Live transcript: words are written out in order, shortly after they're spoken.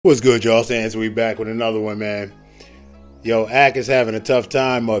What's good, y'all? Sans, we back with another one, man. Yo, Ack is having a tough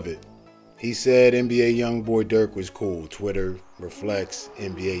time of it. He said NBA YoungBoy Dirk was cool. Twitter reflects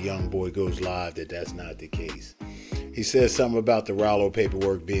NBA YoungBoy goes live that's not the case. He says something about the Rollo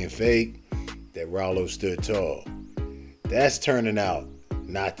paperwork being fake, that Rollo stood tall. That's turning out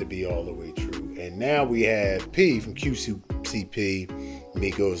not to be all the way true. And now we have P from QCP,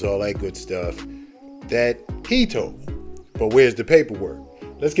 migos, all that good stuff, that he told. But where's the paperwork?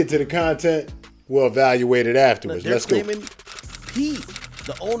 Let's get to the content. We'll evaluate it afterwards. Let's go. They're claiming P,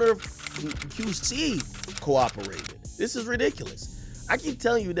 the owner of QC, cooperated. This is ridiculous. I keep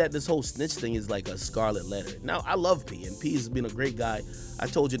telling you that this whole snitch thing is like a scarlet letter. Now, I love P, and P has been a great guy. I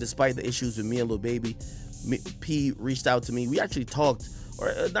told you, despite the issues with me and Lil Baby, P reached out to me. We actually talked,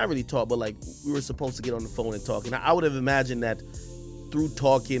 or not really talked, but like we were supposed to get on the phone and talk. And I would have imagined that through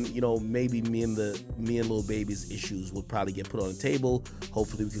talking, you know, maybe me and Lil Baby's issues would probably get put on the table.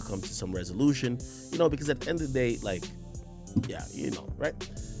 Hopefully we could come to some resolution, you know, because at the end of the day, like, yeah, you know, right?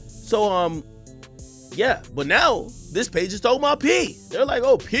 So, yeah, but now this page is talking about P. They're like,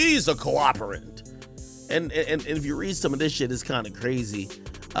 oh, P's a cooperant. And if you read some of this shit, it's kind of crazy.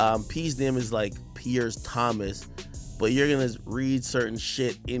 P's name is like Piers Thomas, but you're going to read certain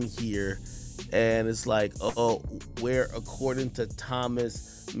shit in here. And it's like, oh, where according to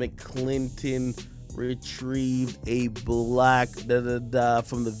Thomas, McClinton retrieved a black from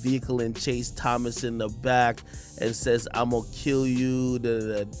the vehicle and chased Thomas in the back and says, I'm gonna kill you,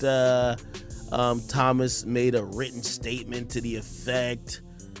 Thomas made a written statement to the effect.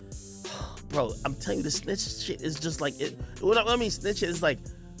 Bro, I'm telling you, the snitch shit is just like, it. What I mean, snitch is like,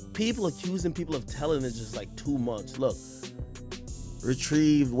 people accusing people of telling is just like too much. Look.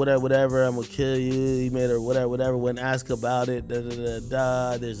 Retrieved, whatever, I'm gonna kill you, he made her, whatever, when asked about it,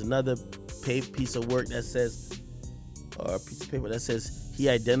 There's another piece of work that says, or a piece of paper that says, he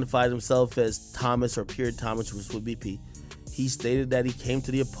identified himself as Thomas or Pierre Thomas, which would be P. He stated that he came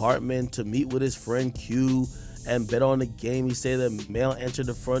to the apartment to meet with his friend Q and bet on the game. He said the male entered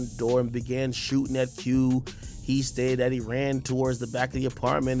the front door and began shooting at Q. He stated that he ran towards the back of the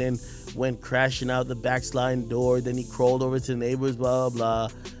apartment and went crashing out the back sliding door. Then he crawled over to the neighbors, blah, blah,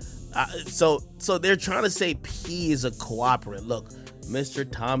 blah. So they're trying to say P is a cooperant. Look, Mr.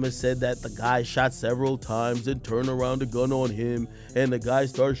 Thomas said that the guy shot several times and turned around the gun on him, and the guy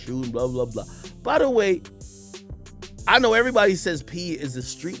started shooting, blah, blah, blah. By the way, I know everybody says P is a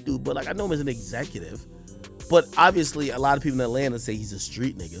street dude, but like I know him as an executive. But obviously, a lot of people in Atlanta say he's a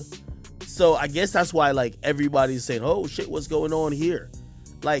street nigga. So I guess that's why like everybody's saying, oh shit, what's going on here?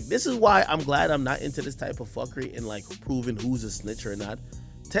 Like, this is why I'm glad I'm not into this type of fuckery and like proving who's a snitch or not.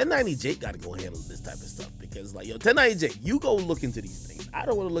 1090 Jake got to go handle this type of stuff because like, yo, 1090 Jake, you go look into these things. I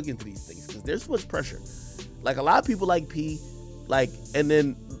don't want to look into these things because there's so much pressure. Like a lot of people like P, like, and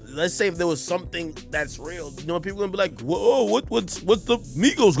then let's say if there was something that's real, you know, people gonna be like, whoa, what's the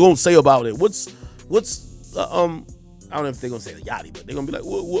Migos gonna say about it? What's I don't know if they're gonna say the Yachty, but they're gonna be like,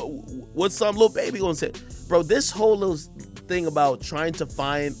 what's some Lil Baby gonna say? Bro, this whole little thing about trying to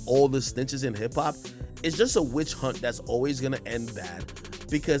find all the snitches in hip hop is just a witch hunt that's always gonna end bad.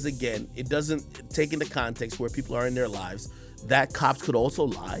 Because again, it doesn't take into context where people are in their lives, that cops could also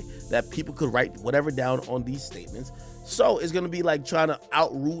lie, that people could write whatever down on these statements. So it's gonna be like trying to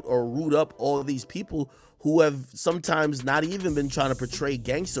outroot or root up all of these people who have sometimes not even been trying to portray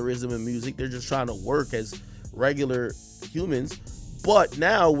gangsterism in music. They're just trying to work as regular humans, but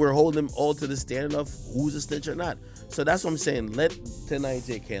now we're holding them all to the standard of who's a snitch or not. So that's what I'm saying. Let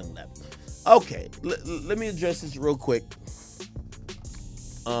 1090 handle that. Okay, let me address this real quick.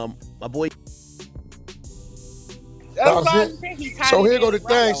 My boy. So here go the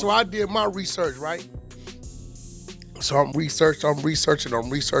thing. So I did my research, right? So I'm researching, I'm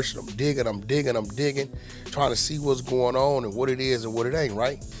digging, trying to see what's going on and what it is and what it ain't,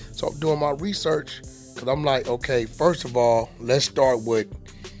 right? So I'm doing my research. Cause I'm like, okay, first of all, let's start with,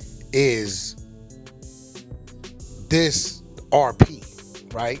 is this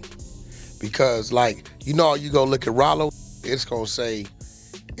RP, right? Because like, you know, you go look at Rollo, it's gonna say,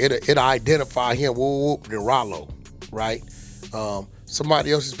 it'll identify him, then Rollo, right?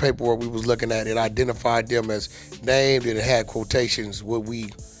 Somebody else's paperwork we was looking at, it identified them as named, and it had quotations,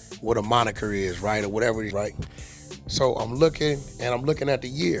 what a moniker is, right? Or whatever it is, right? So I'm looking at the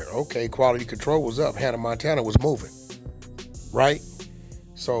year. Okay, quality control was up. Hannah Montana was moving, right?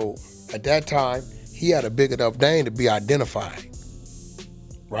 So at that time, he had a big enough name to be identified,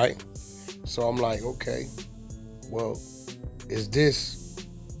 right? So I'm like, okay, well, is this,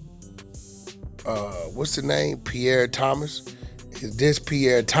 what's the name? Pierre Thomas? Is this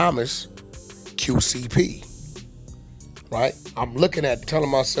Pierre Thomas QCP? right? I'm looking at, telling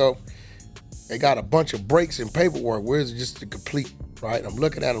myself, they got a bunch of breaks and paperwork. Where is it just to complete, right? I'm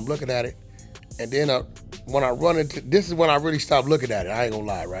looking at it. And then when I run into, this is when I really stopped looking at it. I ain't gonna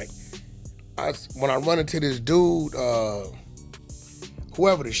lie, right? When I run into this dude,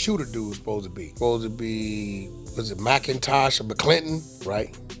 whoever the shooter dude was supposed to be, was it McIntosh or McClinton,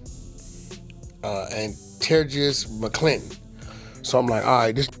 right? And Tergis McClinton. So I'm like, all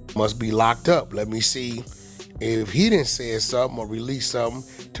right, this must be locked up. Let me see if he didn't say something or release something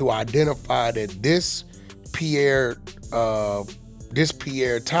to identify that this Pierre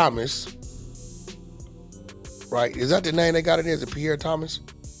Thomas, right? Is that the name they got it as? Pierre Thomas?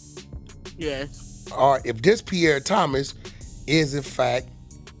 Yes. All right, if this Pierre Thomas is in fact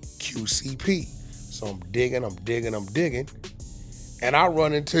QCP. So I'm digging. And I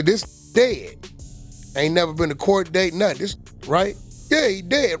run into this dead. Ain't never been to court date, nothing. This, right? Yeah, he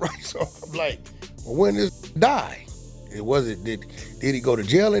dead, right? So I'm like, well, when this die? Did he go to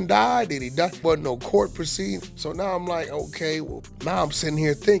jail and die? Did he die? Wasn't no court proceeding. So now I'm like, okay, well, now I'm sitting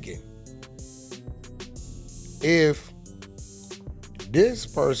here thinking, if this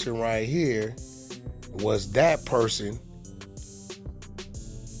person right here was that person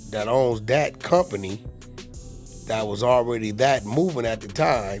that owns that company that was already that moving at the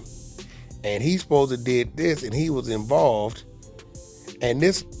time, and he's supposed to did this and he was involved, and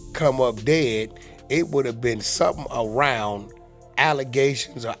this come up dead, it would have been something around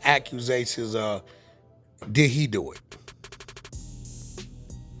allegations or accusations of, did he do it?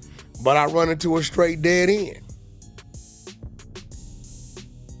 But I run into a straight dead end.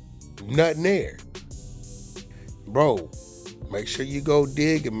 Nothing there. Bro, make sure you go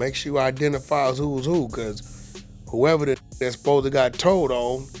dig and make sure you identify who's who, because whoever that's supposed to got told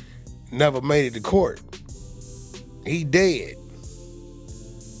on never made it to court. He dead.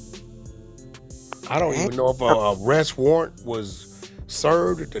 I don't even know if a arrest warrant was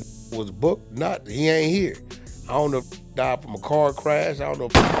served, if the was booked. Not, he ain't here. I don't know if he died from a car crash. I don't know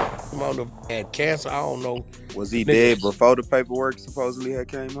if he had cancer. I don't know. Was he dead before the paperwork supposedly had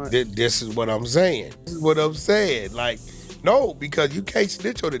came out? This is what I'm saying. Like, no, because you can't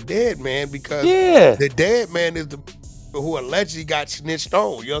snitch on the dead man, because the dead man is the who allegedly got snitched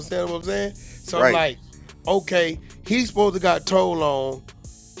on. You understand what I'm saying? So I'm like, okay, he's supposed to got told on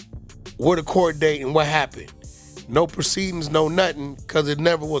what a court date and what happened. No proceedings, no nothing, because it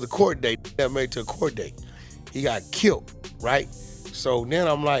never was a court date. It never made it to a court date. He got killed, right? So then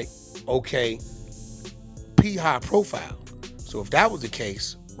I'm like, okay, P high profile. So if that was the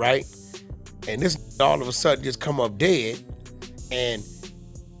case, right? And this all of a sudden just come up dead, and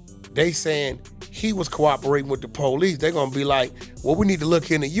they saying he was cooperating with the police, they're gonna be like, well, we need to look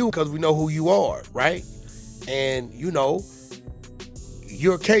into you because we know who you are, right? And you know,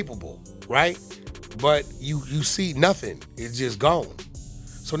 you're capable, right? But you see nothing. It's just gone.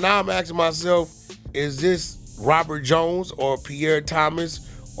 So now I'm asking myself, is this Robert Jones or Pierre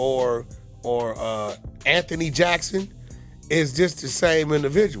Thomas or Anthony Jackson? Is this the same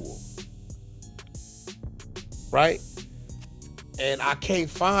individual? Right? And I can't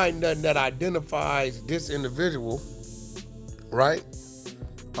find nothing that identifies this individual, right?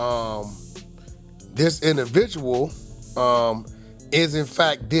 This individual is in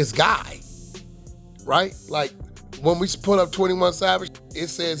fact this guy, right? Like when we pull up 21 Savage, it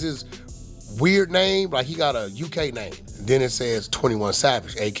says his weird name, like he got a UK name. And then it says 21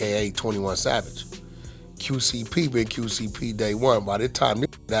 Savage, AKA 21 Savage. QCP been QCP day one. By the time this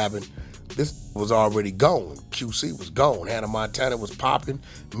happened, this was already gone. QC was gone. Hannah Montana was popping.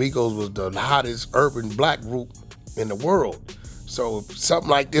 Migos was the hottest urban black group in the world. So if something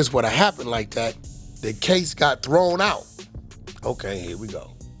like this would have happened like that, the case got thrown out. Okay, here we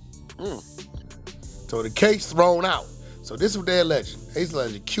go. So the case thrown out. So this is what they're alleging. They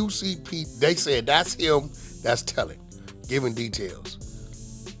alleging QCP, they said that's him, that's telling, giving details.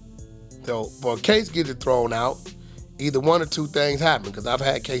 So for a case getting thrown out, either one or two things happen, because I've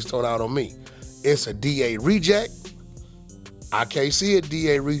had case thrown out on me. It's a DA reject. I can't see a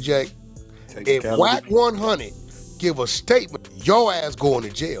DA reject. If Wack 100 give a statement, your ass going to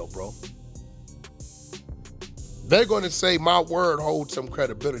jail, bro. They're going to say my word holds some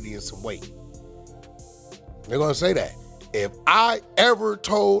credibility and some weight. They're going to say that. If I ever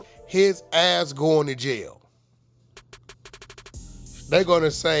told his ass going to jail, they're going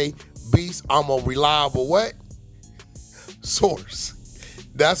to say, Beast, I'm a reliable what? Source.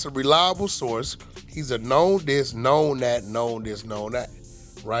 That's a reliable source. He's a known this, known that, known this, known that,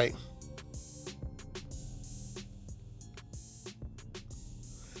 right?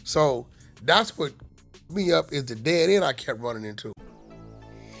 So that's what me up is the dead end I kept running into.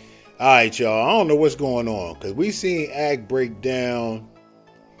 All right, y'all. I don't know what's going on because we seen Act break down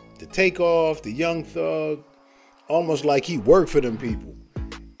the Takeoff, the Young Thug, almost like he worked for them people.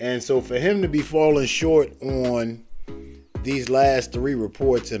 And so for him to be falling short on these last 3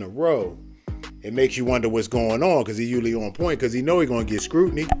 reports in a row, it makes you wonder what's going on because he usually on point because he know he's going to get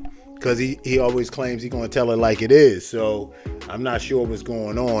scrutiny because he always claims he's going to tell it like it is. So I'm not sure what's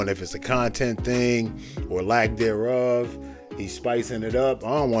going on, if it's a content thing or lack thereof. He's spicing it up. I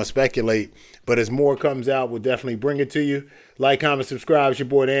don't want to speculate, but as more comes out, we'll definitely bring it to you. Like, comment, subscribe. It's your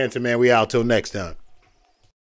boy, The Answer, man. We out till next time.